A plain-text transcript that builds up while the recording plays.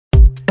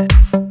Hi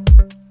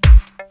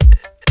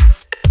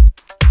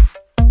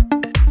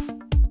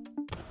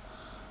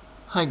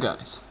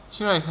guys,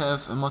 here I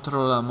have a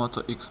Motorola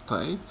Moto X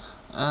Play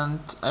and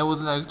I would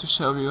like to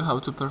show you how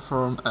to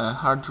perform a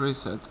hard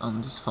reset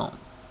on this phone.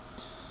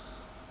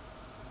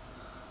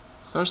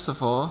 First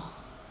of all,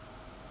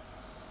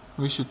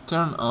 we should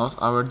turn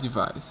off our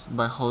device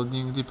by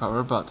holding the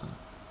power button.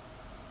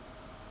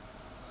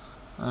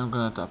 I'm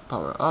gonna tap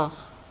power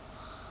off,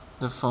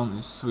 the phone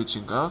is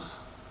switching off.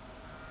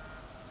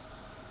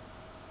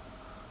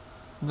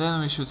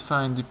 Then we should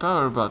find the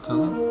power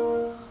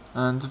button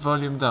and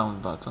volume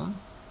down button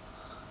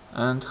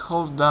and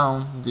hold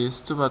down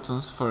these two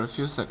buttons for a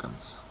few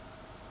seconds.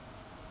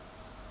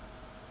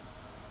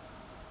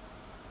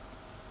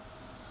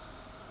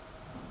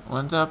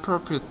 When the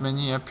appropriate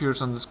menu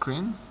appears on the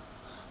screen,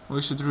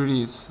 we should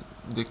release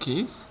the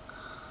keys.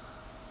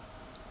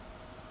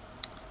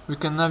 We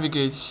can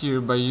navigate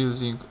here by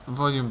using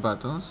volume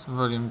buttons,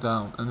 volume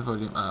down and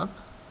volume up.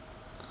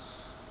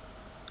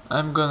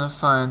 I'm gonna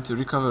find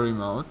recovery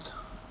mode,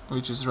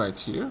 which is right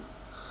here,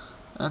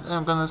 and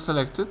I'm gonna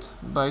select it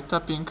by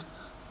tapping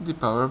the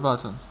power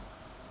button.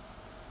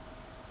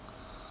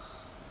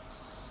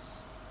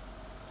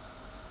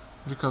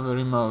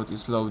 Recovery mode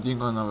is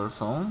loading on our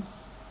phone.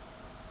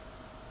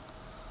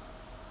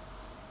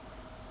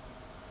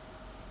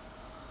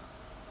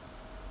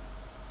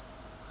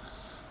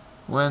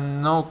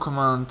 When no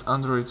command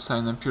Android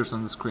sign appears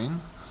on the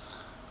screen,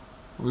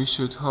 we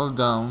should hold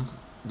down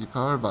the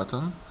power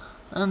button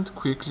and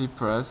quickly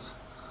press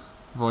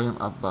volume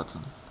up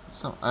button.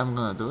 So I'm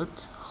gonna do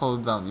it,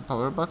 hold down the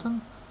power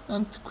button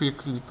and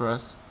quickly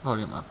press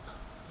volume up.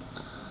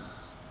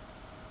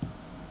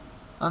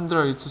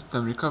 Android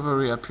system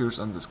recovery appears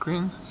on the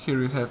screen. Here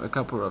we have a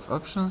couple of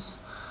options.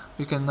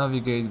 We can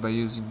navigate by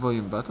using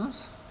volume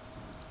buttons.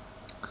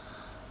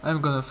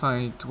 I'm gonna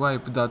find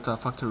wipe data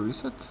factory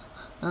reset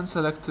and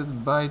select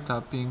it by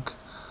tapping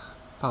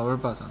power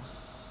button.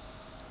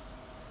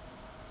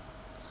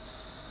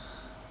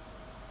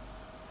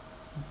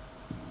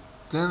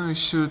 Then we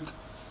should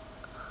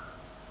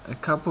a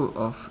couple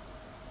of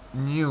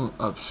new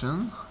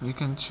options. We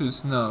can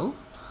choose no,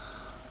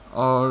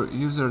 or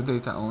user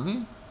data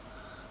only,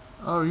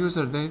 or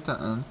user data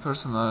and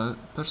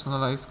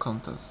personalized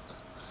context.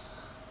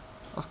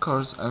 Of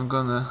course, I'm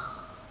gonna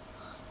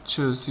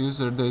choose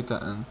user data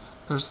and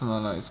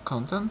personalized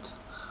content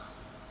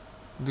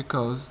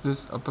because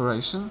this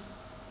operation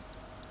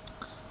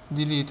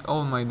delete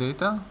all my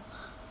data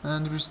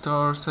and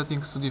restore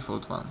settings to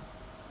default one.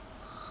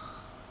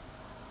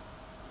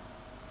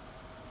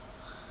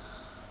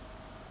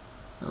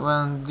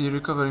 When the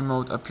recovery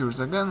mode appears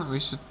again, we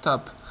should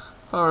tap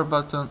power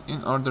button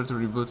in order to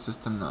reboot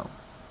system now.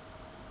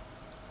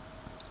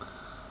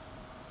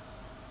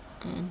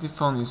 Okay, the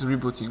phone is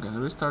rebooting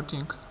and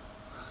restarting.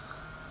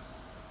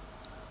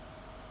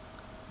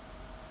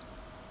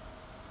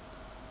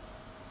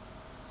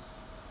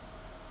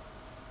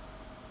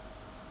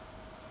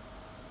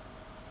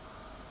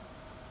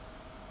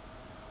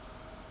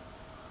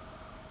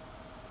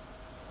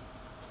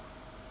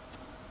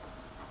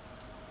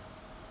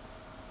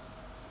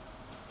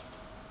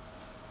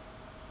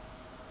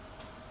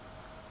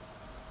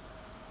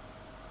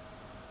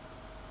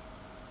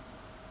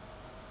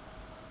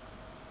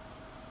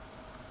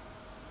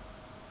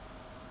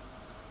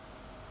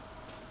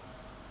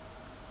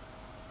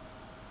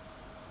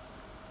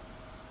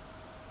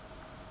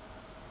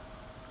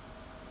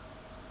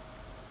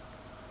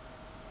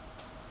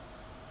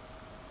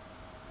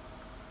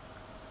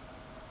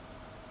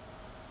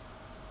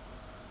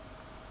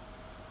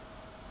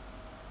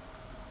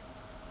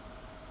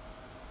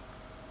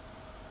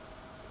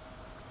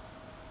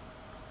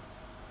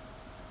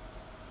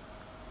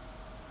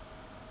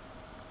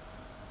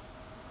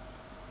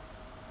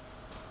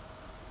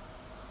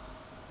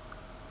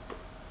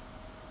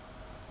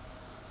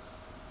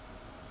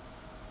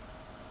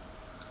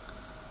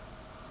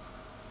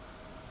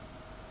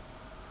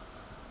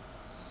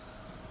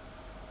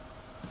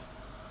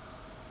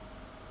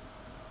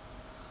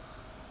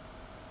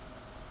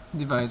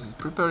 Device is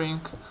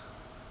preparing.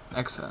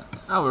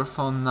 Excellent. Our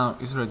phone now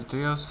is ready to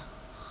use.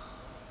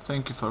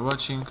 Thank you for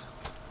watching.